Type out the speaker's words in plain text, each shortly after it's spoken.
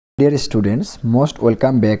Dear students, most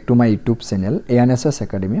welcome back to my YouTube channel ANSS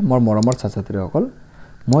Academy. Mor moromor chhatri okol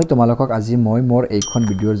moi tomalokok aji moi mor eikhon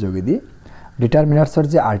video jogedi determinants or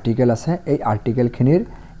je article ase ei article khinir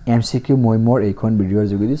MCQ moi mor eikhon video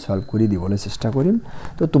jogedi solve kori dibole chesta korim.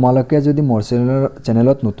 To tomaloke jodi mor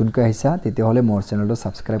channelot notun ka aisa tete hole mor channelto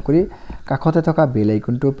subscribe kori kakhote thoka bell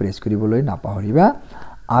icon to press koriboloi napahoriba.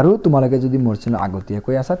 আৰু তোমালোকে যদি মোৰ channel আগতিয়া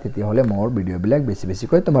কৈ আছা তেতিয়া হলে মোৰ video বিলাক বেছি বেছি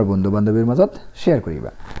কৈ তোমাৰ বন্ধু বান্ধৱীৰ মাজত শেয়াৰ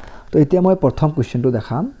কৰিবা তো এতিয়া মই প্ৰথম কোৱেশ্চনটো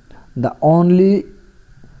দেখাম the only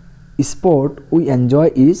sport we enjoy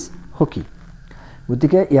is hockey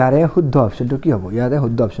গতিকে ইয়াৰে শুদ্ধ অপচনটো কি হ'ব ইয়াৰে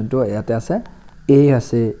শুদ্ধ অপচনটো ইয়াতে আছে a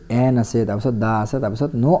আছে n আছে তাৰপিছত দা আছে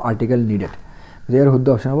তাৰপিছত no article needed ইয়াৰ শুদ্ধ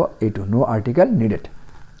অপচন হ'ব এইটো no article needed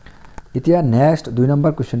এতিয়া নেক্সট 2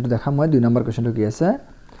 নম্বৰ কোৱেশ্চনটো দেখাম মই 2 নম্বৰ কোৱেশ্চনটো কি আছে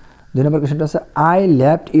 2 নম্বৰ কোৱেশ্চনটো আছে I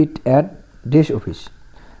left it at this office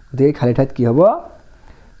গতিকে খালি ঠাইত কি হ'ব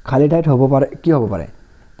খালি ঠাইত হ'ব পাৰে কি হ'ব পাৰে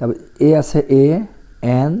তবে a আছে a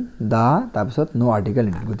n দা তাৰপিছত no article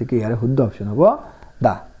needed গতিকে ইয়াৰ শুদ্ধ অপচন হ'ব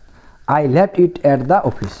দা I left it at the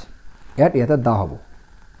office at ইয়াতে দা হ'ব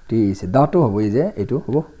ঠিক আছে দাটো হ'ব এই যে এটো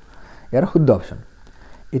হ'ব ইয়াৰ শুদ্ধ অপচন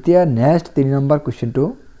এতিয়া নেক্সট 3 নম্বৰ কোৱেশ্চনটো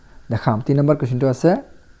দেখাম 3 নম্বৰ কোৱেশ্চনটো আছে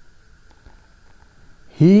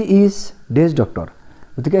he is this doctor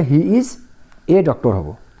গতিকে he is a doctor হ'ব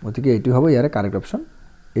গতিকে এইটো হ'ব ইয়াৰ কাৰেক্ট অপচন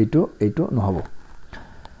এইটো নহব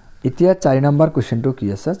এতিয়া 4 নম্বৰ কোৱেশ্চনটো কি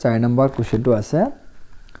আছে 4 নম্বৰ কোৱেশ্চনটো আছে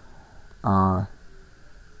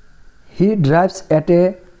he drives at a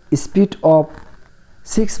speed of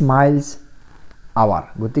 6 miles hour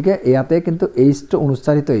গতিকে ইয়াতে কিন্তু এইটো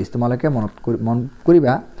অনুচ্চাৰিত এইটো তোমালোকে মন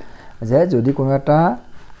কৰিবা যে যদি কোনো এটা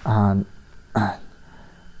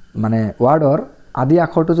মানে ওয়াৰ্ডৰ আদি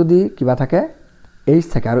আখৰটো যদি কিবা থাকে h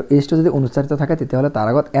থাকে আৰু h টো যদি অনুচ্চাৰিত থাকে তেতিয়া হলে তাৰ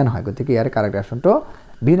আগত n হয় গতিকে ইয়াৰ কাৰেক্ট অপচনটো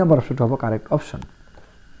বি নম্বৰ অপচনটো হ'ব কাৰেক্ট অপচন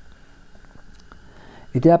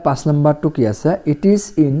এতিয়া 5 নম্বৰটো কি আছে it is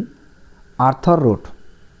in Arthur Road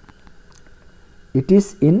it is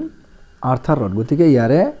in Arthur Road গতিকে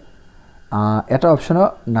ইয়াৰে এটা অপচন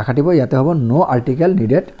নাখাটিব ইয়াতে হ'ব no article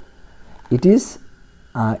needed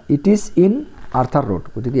it is in Arthur Road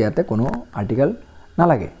গতিকে ইয়াতে কোনো আৰ্টিকেল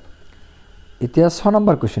নালাগে এতিয়া 6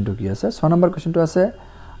 নম্বৰ কোৱেশ্চনটো কি আছে 6 নম্বৰ কোৱেশ্চনটো আছে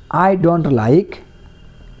I don't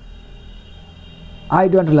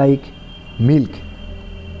like milk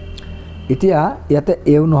এতিয়া ইয়াতে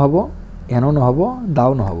এও নহব এনো নহব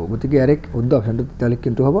দাও নহব গতিকে ইয়াৰে শুদ্ধ অপচনটো তেতিয়ালে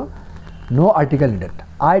কিন্তু হ'ব no article needed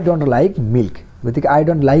I don't like milk গতিকে I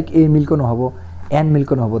don't like a milk নহব n milk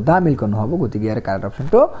নহব দা milk নহব গতিকে ইয়াৰে কাৰেক্ট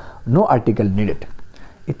অপচনটো no article needed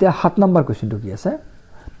এতিয়া 7 নম্বৰ কোৱেশ্চনটো কি আছে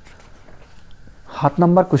 7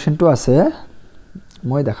 নম্বৰ কোৱেশ্চনটো আছে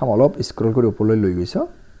মই দেখাম অলপ স্ক্ৰল কৰি ওপৰলৈ লৈ গৈছো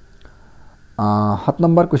 7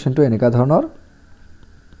 নম্বৰ কোৱেশ্চনটো এনেকা ধৰণৰ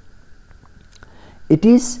it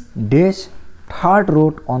is dash third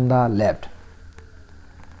road on the left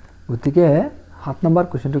গতিকে 7 নম্বৰ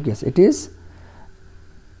কোৱেশ্চনটো কি আছে it is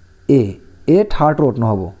a third road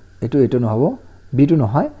নহব এটো নহব b টো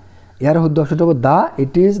নহয় ইয়াৰ শুদ্ধ অপচনটো হ'ব দা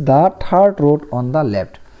it is the third road on the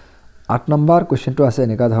left 8 number কোৱেশ্চনটো আছে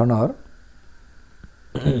এনেকা ধৰণৰ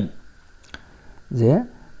যে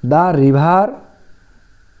the river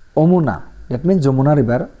Omuna that means Jamuna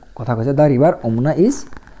river কথা কৈছে the river Omuna is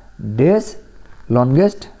dash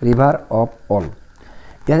longest river of all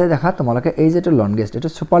ইয়াতে দেখা তোমালোকে এই যেটো longest এটো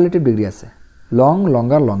superlative degree আছে long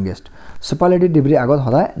longer longest superlative degree আগত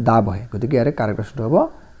হদায় দা বহে গতিকে ইয়াৰে কাৰেক্ট অপচনটো হ'ব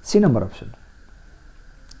সি নম্বৰ অপচন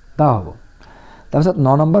দা হ'ব তাৰপিছত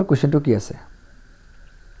 9 নম্বৰ কোৱেশ্চনটো কি আছে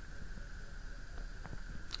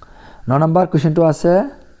 9 নম্বৰ কোৱেশ্চনটো আছে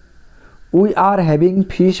we are having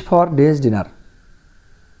fish for this dinner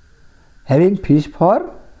having fish for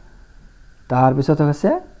তাৰ পিছত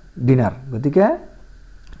আছে ডিনাৰ গতিকে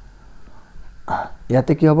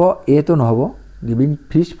ইয়াতে কি হ'ব এ তো নহব giving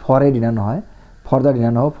fish for a dinner নহয় for the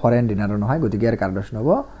dinner নহব for an dinner নহয় গতিকে ইয়াৰ কারেক্ট অপচন হ'ব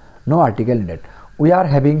no article needed we are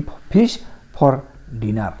having fish for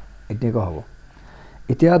dinner এটিকে হ'ব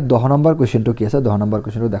এতিয়া 10 নম্বৰ কোৱেশ্চনটো কি আছে 10 নম্বৰ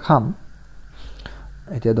কোৱেশ্চনটো দেখাম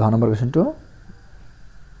এতিয়া 10 নম্বৰ কোৱেশ্চনটো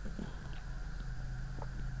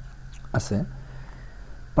আছে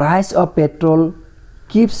price of petrol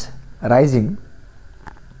keeps rising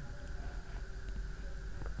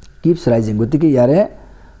গতিকে ইয়াৰে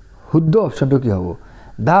শুদ্ধ অপচনটো কি হ'ব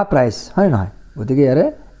দা প্ৰাইস হয় নহয় গতিকে ইয়াৰে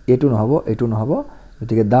এটো নহব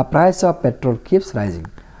গতিকে দা price of petrol keeps rising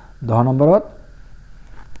 10 নম্বৰত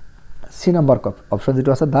সি নম্বৰ অপচন যেটো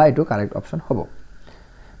আছে দা এটো কাৰেক্ট অপচন হ'ব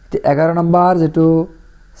 11 নম্বৰ যেটো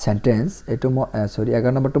সেন্টেন্স এটো সৰি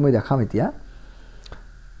 11 নম্বৰটো মই দেখাম এতিয়া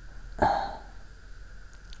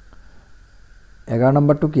 11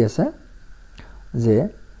 নম্বৰটো কি আছে যে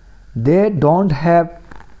they don't have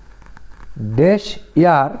dash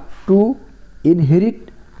year two ইনহেৰিট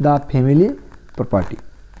the family property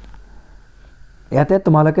ইয়াতে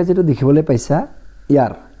তোমালোকে যেটো দেখিবলৈ পাইছা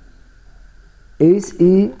ইয়াৰ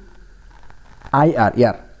HEIR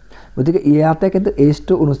ইয়াৰ গতিকে ইয়াতে কিন্তু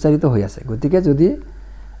এইচটো অনুচ্চাৰিত হৈ আছে গতিকে যদি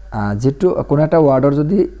যেটো কোনো এটা ওয়াৰ্ডৰ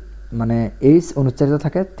যদি মানে এইচ অনুচ্চাৰিত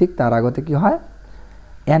থাকে ঠিক তাৰ আগতে কি হয়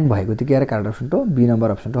এন বহে গতিকে ইয়াৰ কাৰেক্ট অপশনটো বি নম্বৰ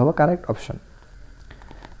অপশনটো হ'ব কাৰেক্ট অপশন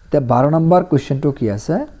তে 12 নম্বৰ কোৱেশ্চনটো কি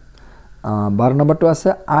আছে 12 নম্বৰটো আছে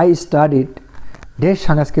আই ষ্টাডিড ডেশ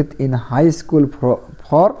সংস্কৃত in high school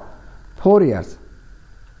for 4 years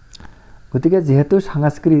গতিকে যেহেতু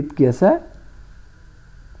সংস্কৃত কি আছে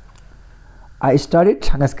আই ষ্টাডিড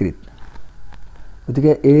সংস্কৃত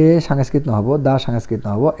গতিকে এ সংস্কৃত নহব দা সংস্কৃত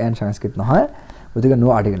নহব এন সংস্কৃত নহয় গতিকে নো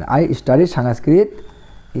article I studied Sanskrit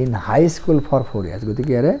in high school for 4 years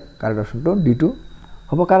গতিকে ইয়াৰে কাৰেক্ট অপশনটো ডি2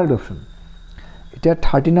 হ'ব কাৰেক্ট অপশন এটা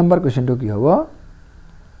 30 নম্বৰ কোৱেশ্চনটো কি হ'ব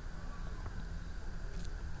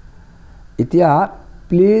এতিয়া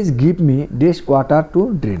প্লিজ গিভ মি ডেশ water two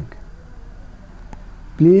drink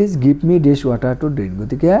please give মি ডেশ ওয়াটাৰ টু ড্ৰিংক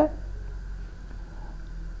গতিকে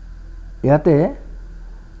ইয়াতে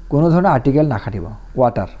কোনো ধৰণৰ আৰ্টিকেল নাখাটিব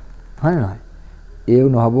ওয়াটাৰ হয় নহয় এও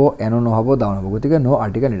নহব এনো নহব দাও নহব গতিকে নো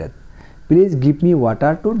article needed please give me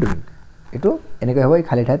water two drink এটো এনেকৈ হ'ব এই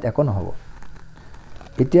খালি ঠাইত একো নহব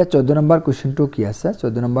এতিয়া 14 নম্বৰ কোৱেশ্চনটো কি আছে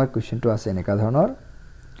 14 নম্বৰ কোৱেশ্চনটো আছে এনেকা ধৰণৰ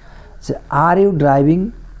যে আৰ ইউ ড্ৰাইভিং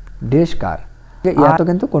ডেশ কাৰ ইয়াতো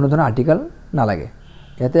কিন্তু কোনো ধৰণৰ আৰ্টিকেল নালাগে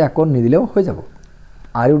ইয়াতে একো নিদিলেও হৈ যাব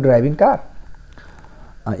আৰ ইউ ড্ৰাইভিং কাৰ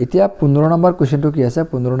এতিয়া 15 নম্বৰ কোৱেশ্চনটো কি আছে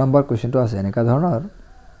 15 নম্বৰ কোৱেশ্চনটো আছে এনেকা ধৰণৰ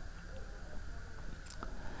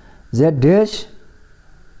যে ডেশ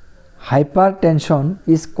hypertension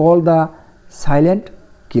is called the silent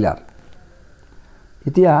killer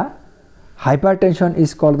এতিয়া hypertension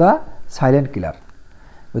is called the silent killer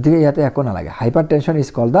গতিকে ইয়াতে একো নালাগে hypertension is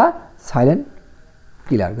called the silent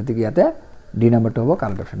killer গতিকে ইয়াতে ডি নম্বৰটো হ'ব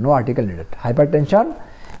correct option no article needed hypertension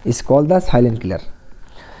is called the silent killer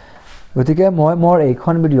গতিকে মই মোৰ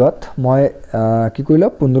এইখন ভিডিঅত মই কি কৰিলো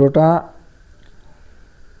 15টা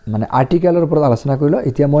মানে আৰ্টিকেলৰ ওপৰত আলোচনা কৰিলো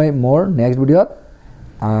এতিয়া মই মোৰ নেক্সট ভিডিঅত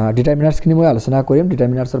ডিটাৰমিনাৰ্স খিনি মই আলোচনা কৰিম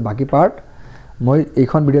ডিটাৰমিনাৰ্সৰ বাকি পাৰ্ট মই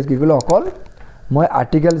এইখন ভিডিঅত কি কৰিলো অকল মই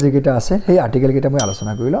আৰ্টিকেল যেকেটা আছে সেই আৰ্টিকেল কেটা মই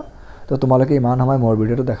আলোচনা কৰিলো তো তোমালোকে ইমান সময় মোৰ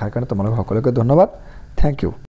ভিডিঅটো দেখাৰ কাৰণে তোমালোক সকলোকে ধন্যবাদ থ্যাংক ইউ